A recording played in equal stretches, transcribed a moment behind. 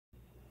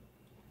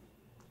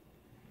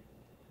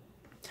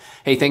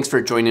Hey, thanks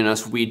for joining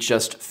us. We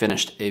just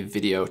finished a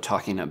video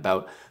talking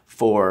about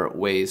 4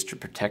 ways to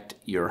protect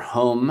your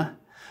home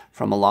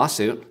from a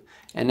lawsuit.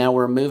 And now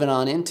we're moving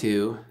on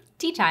into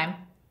tea time.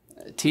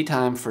 Tea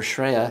time for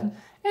Shreya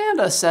and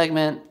a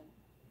segment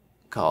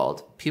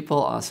called People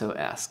Also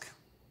Ask,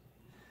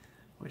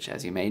 which,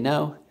 as you may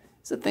know,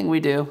 is a thing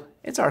we do.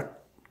 It's our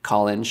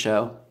call-in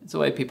show. It's the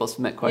way people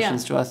submit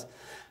questions to us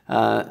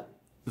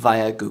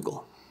via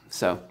Google.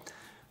 So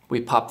we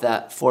pop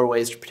that 4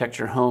 ways to protect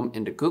your home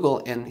into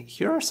Google, and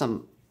here are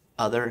some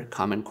other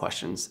common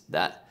questions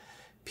that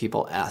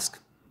people ask.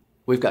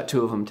 We've got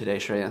 2 of them today,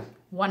 Shreya.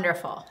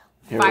 Wonderful.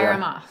 Here Fire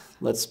them off.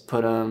 Let's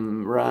put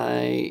them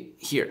right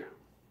here.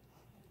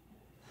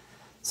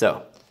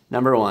 So,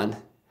 number 1,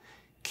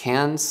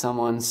 can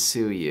someone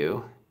sue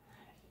you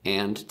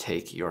and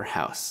take your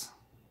house?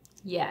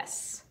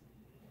 Yes.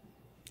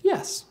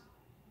 Yes.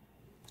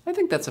 I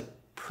think that's a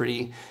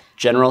pretty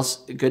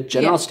good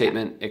general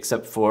statement,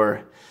 except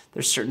for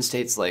there's certain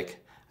states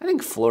like, I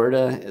think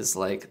Florida is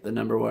like the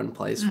 #1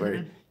 place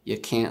where you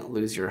can't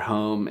lose your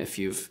home if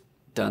you've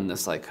done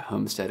this like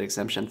homestead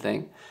exemption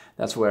thing.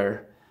 That's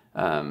where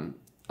a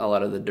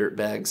lot of the dirt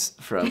bags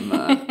from,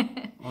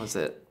 what was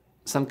it,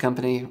 some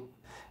company,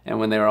 and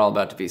when they were all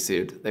about to be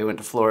sued, they went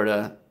to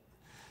Florida.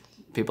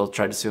 People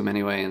tried to sue them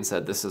anyway and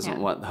said this isn't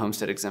what the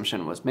homestead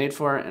exemption was made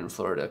for, and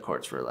Florida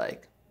courts were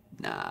like,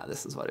 nah,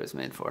 this is what it was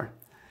made for.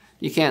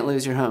 You can't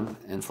lose your home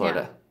in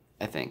Florida,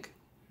 I think.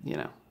 You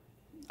know,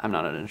 I'm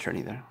not an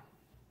attorney there.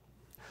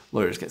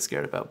 Lawyers get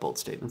scared about bold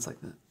statements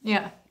like that.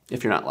 Yeah.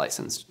 If you're not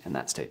licensed in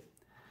that state.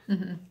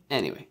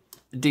 Anyway,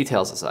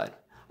 details aside,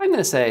 I'm going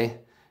to say,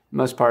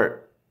 most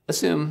part,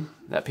 assume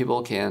that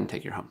people can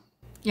take your home.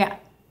 Yeah.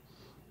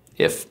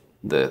 If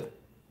the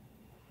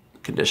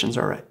conditions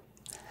are right.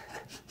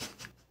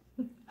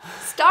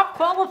 Stop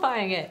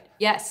qualifying it.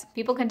 Yes,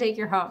 people can take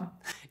your home.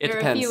 It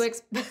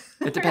depends.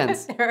 It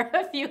depends. There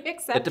are a few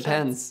exceptions. It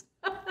depends.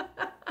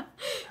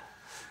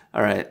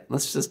 All right,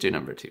 let's just do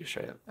number 2,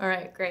 Shreya. All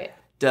right, great.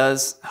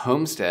 Does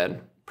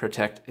Homestead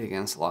protect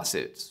against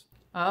lawsuits?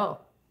 Oh,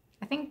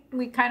 I think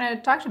we kind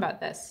of talked about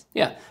this.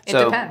 Yeah. It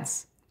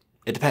depends.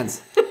 It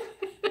depends.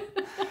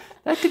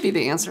 That could be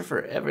the answer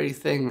for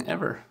everything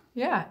ever.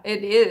 Yeah,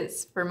 it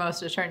is for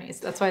most attorneys.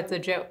 That's why it's a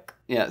joke.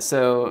 Yeah,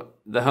 so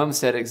the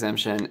homestead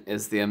exemption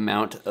is the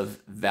amount of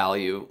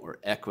value or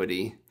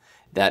equity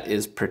that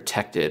is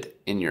protected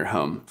in your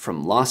home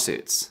from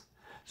lawsuits.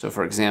 So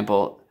for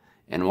example,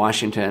 in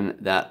Washington,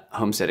 that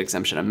homestead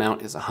exemption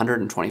amount is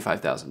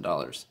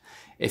 $125,000.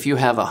 If you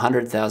have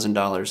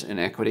 $100,000 in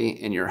equity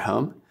in your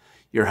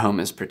home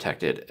is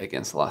protected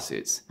against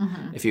lawsuits.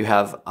 If you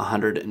have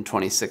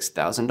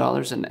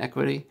 $126,000 in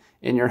equity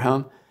in your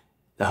home,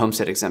 the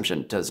homestead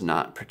exemption does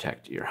not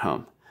protect your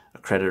home. A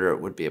creditor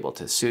would be able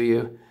to sue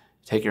you,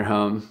 take your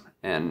home,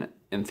 and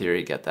in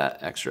theory get that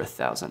extra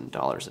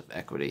 $1,000 of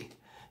equity.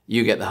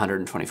 You get the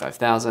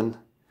 $125,000.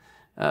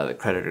 The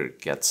creditor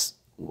gets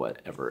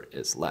whatever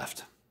is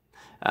left.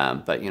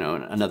 But you know,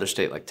 in another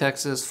state like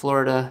Texas,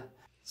 Florida,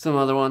 some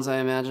other ones I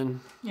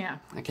imagine. Yeah.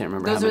 I can't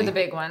remember. Those are the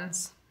big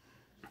ones.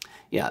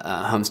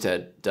 Yeah,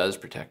 homestead does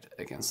protect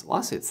against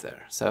lawsuits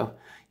there. So,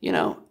 you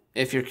know,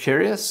 if you're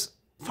curious,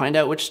 find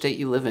out which state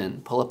you live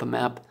in, pull up a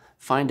map,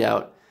 find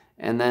out,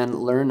 and then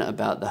learn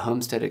about the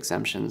homestead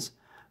exemptions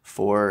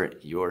for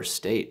your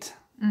state.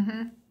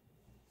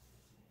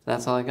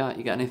 That's all I got.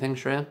 You got anything,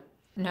 Shreya?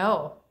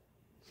 No.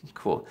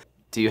 Cool.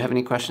 Do you have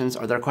any questions?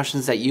 Are there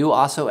questions that you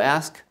also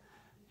ask?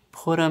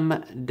 Put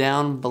them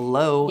down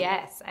below.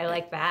 Yes, I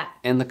like that.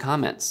 In the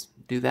comments.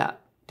 Do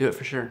that. Do it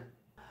for sure.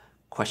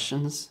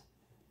 Questions?